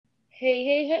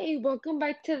Hey, welcome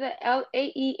back to the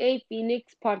LAEA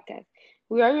Phoenix podcast.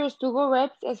 We are your studio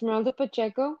reps, Esmeralda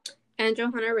Pacheco, And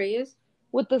Johanna Reyes.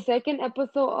 with the second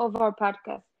episode of our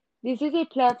podcast. This is a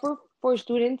platform for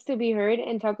students to be heard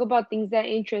and talk about things that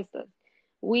interest us.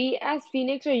 We, as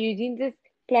Phoenix, are using this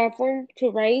platform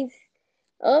to rise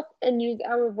up and use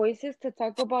our voices to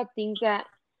talk about things that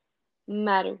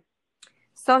matter.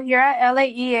 So, here at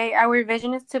LAEA, our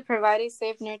vision is to provide a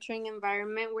safe, nurturing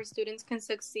environment where students can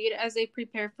succeed as they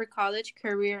prepare for college,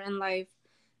 career, and life.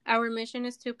 Our mission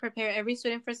is to prepare every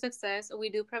student for success. We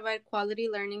do provide quality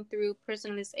learning through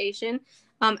personalization.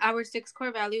 Our six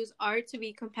core values are to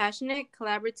be compassionate,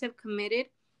 collaborative, committed,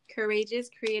 courageous,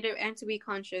 creative, and to be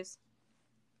conscious.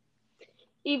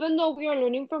 Even though we are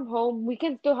learning from home, we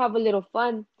can still have a little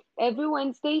fun. Every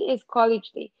Wednesday is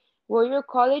college day. Wear your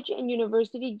college and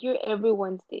university gear every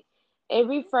Wednesday.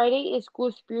 Every Friday is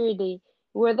school spirit day.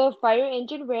 Wear the fire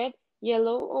engine red,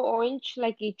 yellow, or orange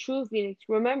like a true phoenix.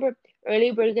 Remember,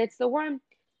 early bird gets the worm.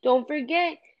 Don't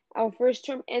forget, our first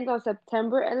term ends on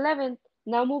September 11th.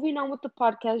 Now moving on with the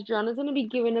podcast, Joanna's going to be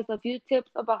giving us a few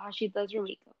tips about how she does her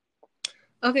makeup.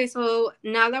 Okay, so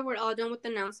now that we're all done with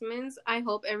announcements, I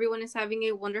hope everyone is having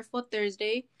a wonderful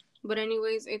Thursday. But,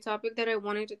 anyways, a topic that I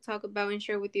wanted to talk about and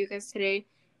share with you guys today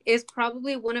is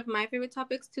probably one of my favorite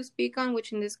topics to speak on,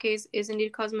 which in this case is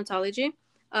indeed cosmetology.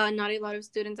 Not a lot of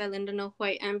students at Linda know who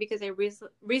I am because I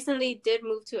recently did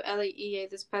move to LAEA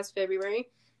this past February.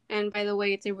 And by the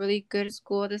way, it's a really good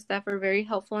school. The staff are very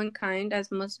helpful and kind,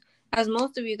 as most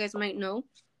of you guys might know.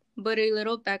 But a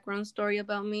little background story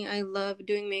about me. I love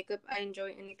doing makeup. I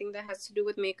enjoy anything that has to do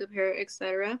with makeup, hair,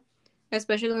 etc.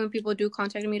 Especially when people do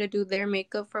contact me to do their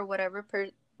makeup for whatever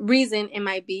reason it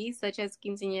might be, such as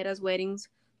quinceañeras, weddings,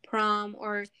 prom,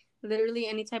 or literally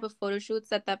any type of photo shoots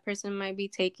that person might be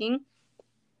taking.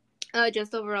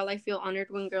 Just overall, I feel honored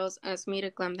when girls ask me to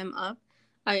glam them up.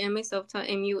 I am a self-taught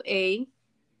MUA,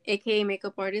 aka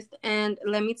makeup artist, and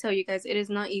let me tell you guys, it is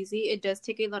not easy. It does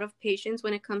take a lot of patience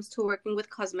when it comes to working with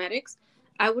cosmetics.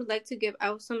 I would like to give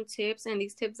out some tips, and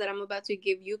these tips that I'm about to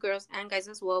give you girls and guys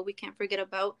as well, we can't forget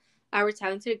about our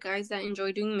talented guys that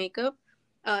enjoy doing makeup.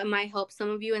 It might help some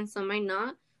of you and some might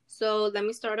not. So let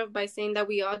me start off by saying that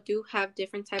we all do have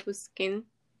different type of skin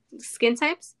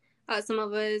types. Some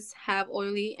of us have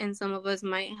oily and some of us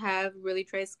might have really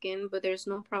dry skin, but there's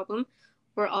no problem.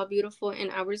 We're all beautiful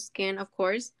in our skin, of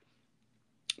course.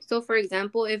 So, for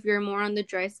example, if you're more on the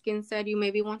dry skin side, you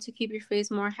maybe want to keep your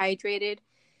face more hydrated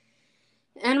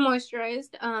and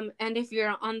moisturized. And if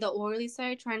you're on the oily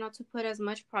side, try not to put as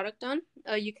much product on.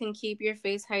 You can keep your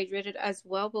face hydrated as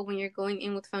well, but when you're going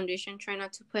in with foundation, try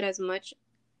not to put as much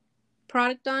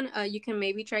product on. You can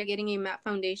maybe try getting a matte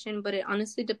foundation, but it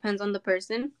honestly depends on the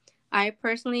person. I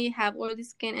personally have oily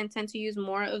skin and tend to use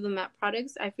more of the matte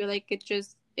products. I feel like it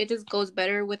just goes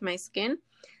better with my skin.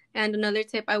 And another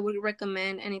tip I would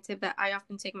recommend, and a tip that I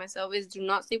often take myself, is do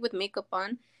not sleep with makeup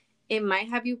on. It might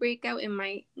have you break out, it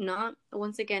might not.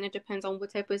 Once again, it depends on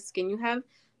what type of skin you have.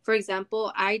 For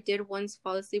example, I did once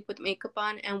fall asleep with makeup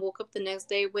on and woke up the next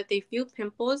day with a few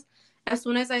pimples. As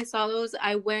soon as I saw those,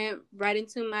 I went right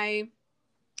into my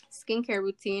skincare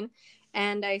routine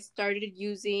and I started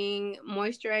using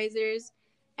moisturizers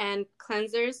and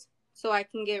cleansers so I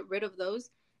can get rid of those.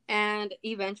 And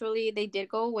eventually they did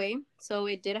go away, so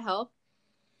it did help.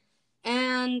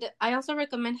 And I also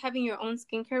recommend having your own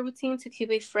skincare routine to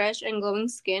keep a fresh and glowing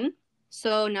skin.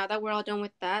 So now that we're all done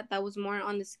with that, that was more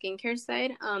on the skincare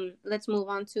side. Let's move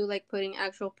on to like putting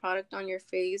actual product on your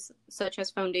face, such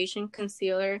as foundation,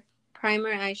 concealer,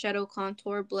 primer, eyeshadow,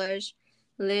 contour, blush,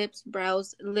 lips,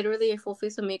 brows, literally a full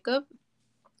face of makeup.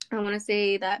 I want to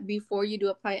say that before you do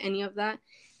apply any of that,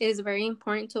 it is very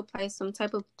important to apply some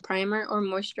type of primer or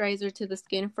moisturizer to the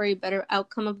skin for a better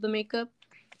outcome of the makeup.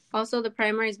 Also, the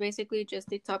primer is basically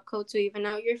just a top coat to even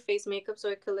out your face makeup so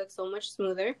it could look so much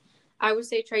smoother. I would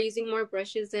say try using more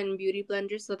brushes and beauty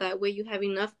blenders so that way you have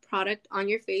enough product on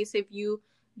your face if you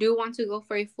do want to go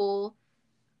for a full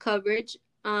coverage.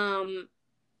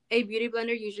 A beauty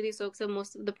blender usually soaks up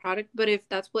most of the product, but if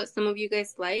that's what some of you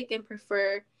guys like and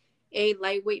prefer a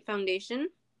lightweight foundation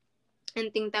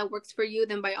and think that works for you,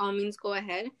 then by all means go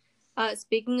ahead.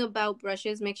 Speaking about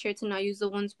brushes, make sure to not use the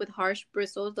ones with harsh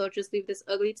bristles. They'll just leave this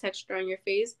ugly texture on your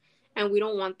face, and we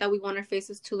don't want that. We want our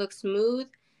faces to look smooth.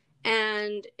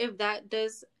 And if that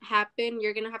does happen,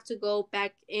 you're gonna have to go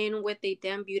back in with a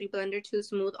damn beauty blender to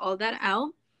smooth all that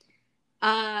out.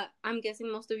 I'm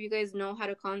guessing most of you guys know how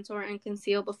to contour and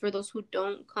conceal, but for those who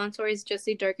don't, contour is just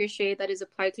a darker shade that is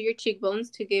applied to your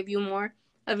cheekbones to give you more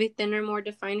of a thinner, more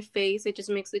defined face. It just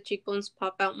makes the cheekbones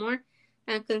pop out more.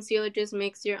 And concealer just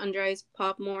makes your under eyes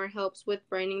pop more, helps with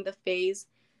brightening the face.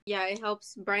 Yeah, it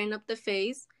helps brighten up the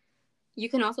face. You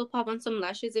can also pop on some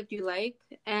lashes if you like.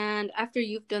 And after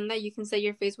you've done that, you can set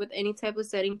your face with any type of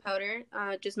setting powder.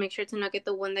 Just make sure to not get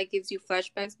the one that gives you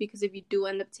flashbacks, because if you do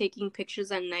end up taking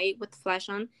pictures at night with flash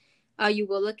on, you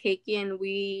will look cakey, and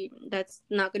that's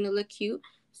not going to look cute.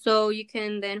 So you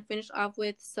can then finish off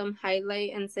with some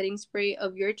highlight and setting spray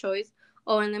of your choice.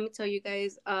 Oh, and let me tell you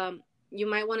guys, you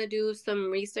might want to do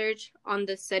some research on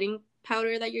the setting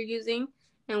powder that you're using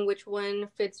and which one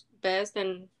fits best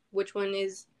and which one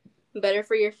is better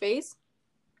for your face.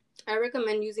 I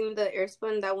recommend using the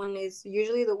Airspun. That one is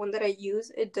usually the one that I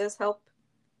use. It does help.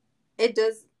 It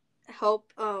does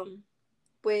help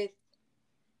with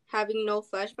having no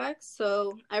flashbacks.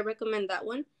 So I recommend that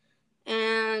one.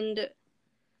 And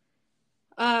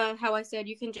how I said,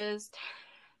 you can just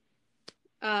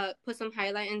put some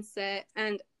highlight and set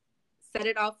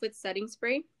it off with setting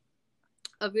spray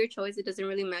of your choice. It doesn't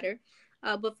really matter.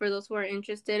 But for those who are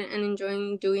interested and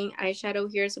enjoying doing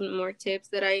eyeshadow, here are some more tips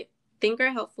that I think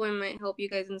are helpful and might help you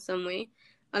guys in some way.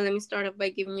 Let me start off by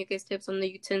giving you guys tips on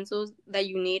the utensils that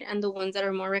you need and the ones that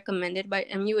are more recommended by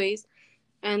MUAs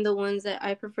and the ones that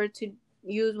I prefer to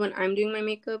use when I'm doing my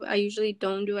makeup. I usually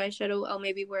don't do eyeshadow. I'll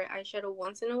maybe wear eyeshadow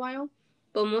once in a while,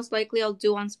 but most likely I'll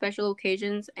do on special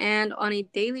occasions. And on a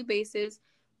daily basis,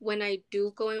 when I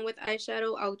do go in with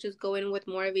eyeshadow, I'll just go in with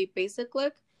more of a basic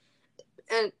look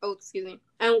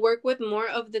and work with more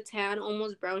of the tan,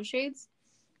 almost brown shades.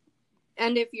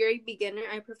 And if you're a beginner,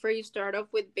 I prefer you start off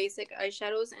with basic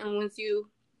eyeshadows, and once you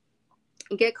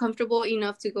get comfortable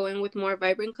enough to go in with more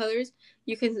vibrant colors,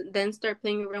 you can then start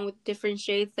playing around with different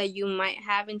shades that you might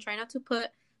have, and try not to put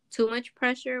too much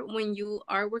pressure when you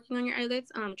are working on your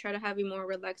eyelids. Try to have a more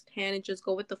relaxed hand and just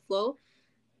go with the flow,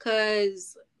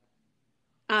 because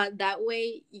that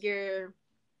way your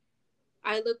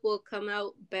eye look will come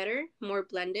out better, more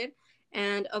blended.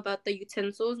 And about the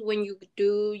utensils, when you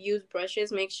do use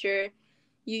brushes, make sure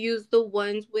you use the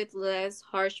ones with less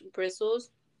harsh bristles,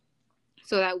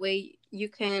 so that way you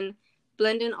can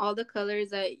blend in all the colors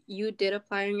that you did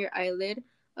apply on your eyelid.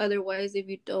 Otherwise, if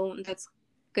you don't, that's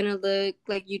gonna look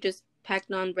like you just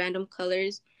packed on random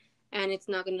colors, and it's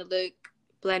not gonna look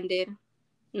blended.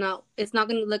 No, it's not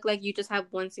gonna look like you just have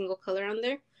one single color on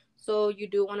there. So you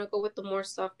do want to go with the more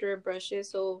softer brushes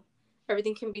so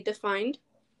everything can be defined.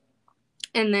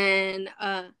 And then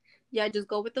yeah, just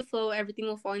go with the flow. Everything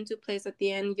will fall into place at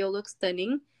the end. You'll look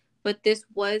stunning. But this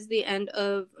was the end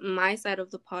of my side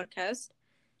of the podcast.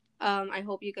 I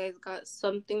hope you guys got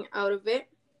something out of it,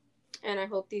 and I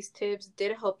hope these tips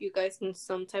did help you guys in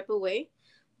some type of way.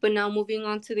 But now moving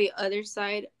on to the other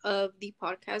side of the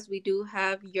podcast, we do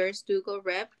have your Stugo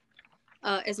rep,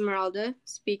 Esmeralda,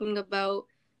 speaking about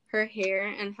her hair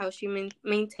and how she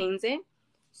maintains it.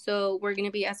 So we're going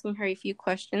to be asking her a few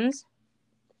questions.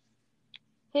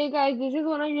 Hey guys, this is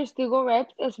one of your Stigo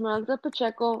reps, Esmeralda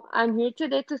Pacheco. I'm here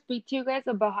today to speak to you guys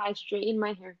about how I straighten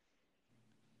my hair.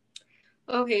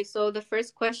 Okay, so the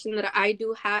first question that I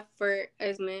do have for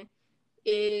Esme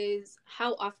is,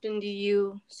 how often do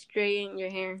you straighten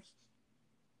your hair?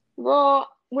 Well,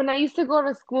 when I used to go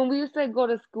to school, when we used to go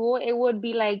to school, it would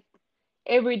be like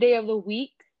every day of the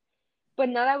week. But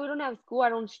now that we don't have school, I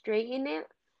don't straighten it.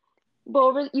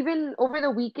 But even over the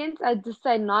weekends, I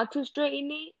decide not to straighten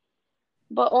it.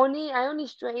 But I only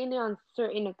straighten it on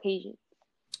certain occasions.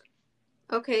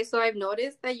 Okay, so I've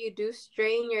noticed that you do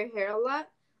straighten your hair a lot.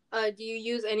 Do you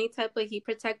use any type of heat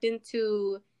protectant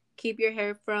to keep your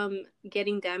hair from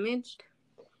getting damaged?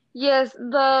 Yes,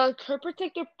 the hair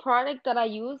protector product that I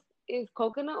use is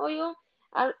coconut oil.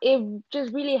 It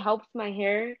just really helps my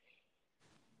hair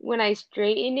when I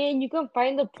straighten it. You can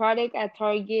find the product at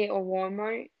Target or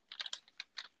Walmart.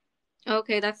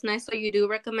 Okay, that's nice. So you do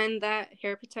recommend that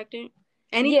hair protectant?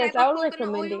 Any Yes, type I of would coconut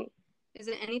recommend oil? it. Is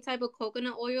it any type of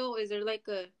coconut oil? Or is there like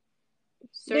a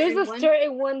There's certain a one?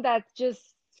 certain one that's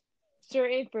just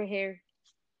certain for hair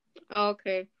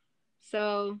Okay.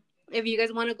 So if you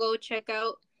guys want to go check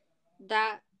out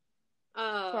that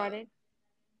uh product.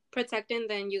 protectant,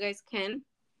 then you guys can.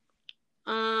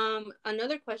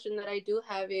 Another question that I do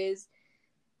have is,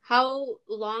 how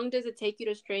long does it take you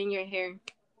to straighten your hair?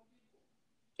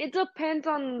 It depends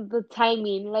on the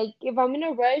timing. Like if I'm in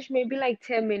a rush, maybe like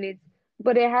 10 minutes.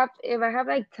 But if I have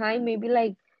like time, maybe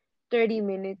like 30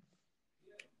 minutes.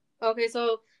 Okay,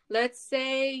 so let's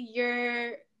say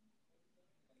you're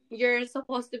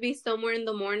supposed to be somewhere in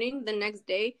the morning the next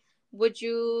day. Would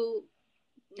you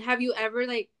Have you ever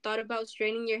like thought about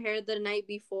straightening your hair the night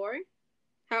before?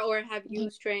 Have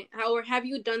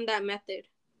you done that method?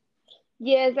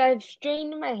 Yes, I've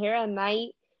straightened my hair at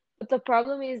night, but the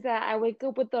problem is that I wake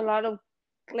up with a lot of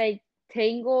like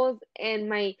tangles and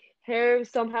my hair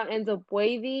somehow ends up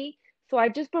wavy. So I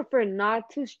just prefer not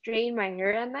to straighten my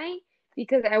hair at night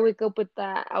because I wake up with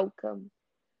that outcome.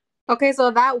 Okay,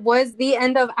 so that was the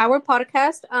end of our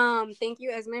podcast. Thank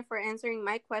you, Esme, for answering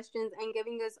my questions and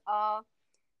giving us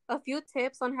a few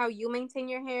tips on how you maintain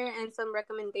your hair and some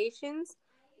recommendations.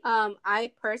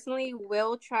 I personally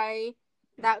will try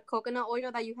that coconut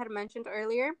oil that you had mentioned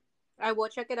earlier. I will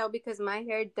check it out because my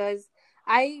hair does.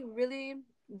 I really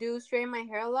do straighten my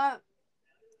hair a lot,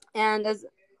 and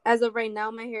as of right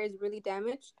now, my hair is really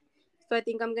damaged. So I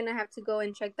think I'm gonna have to go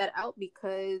and check that out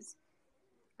because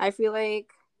I feel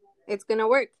like it's gonna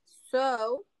work.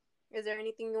 So, is there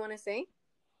anything you want to say?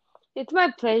 It's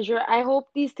my pleasure. I hope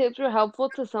these tips were helpful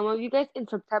to some of you guys in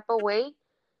some type of way.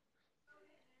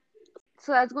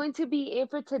 So that's going to be it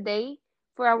for today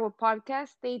for our podcast.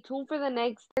 Stay tuned for the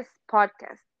next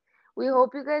podcast. We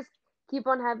hope you guys keep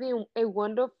on having a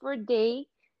wonderful day.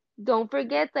 Don't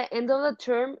forget the end of the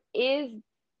term is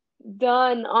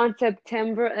done on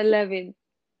September 11th.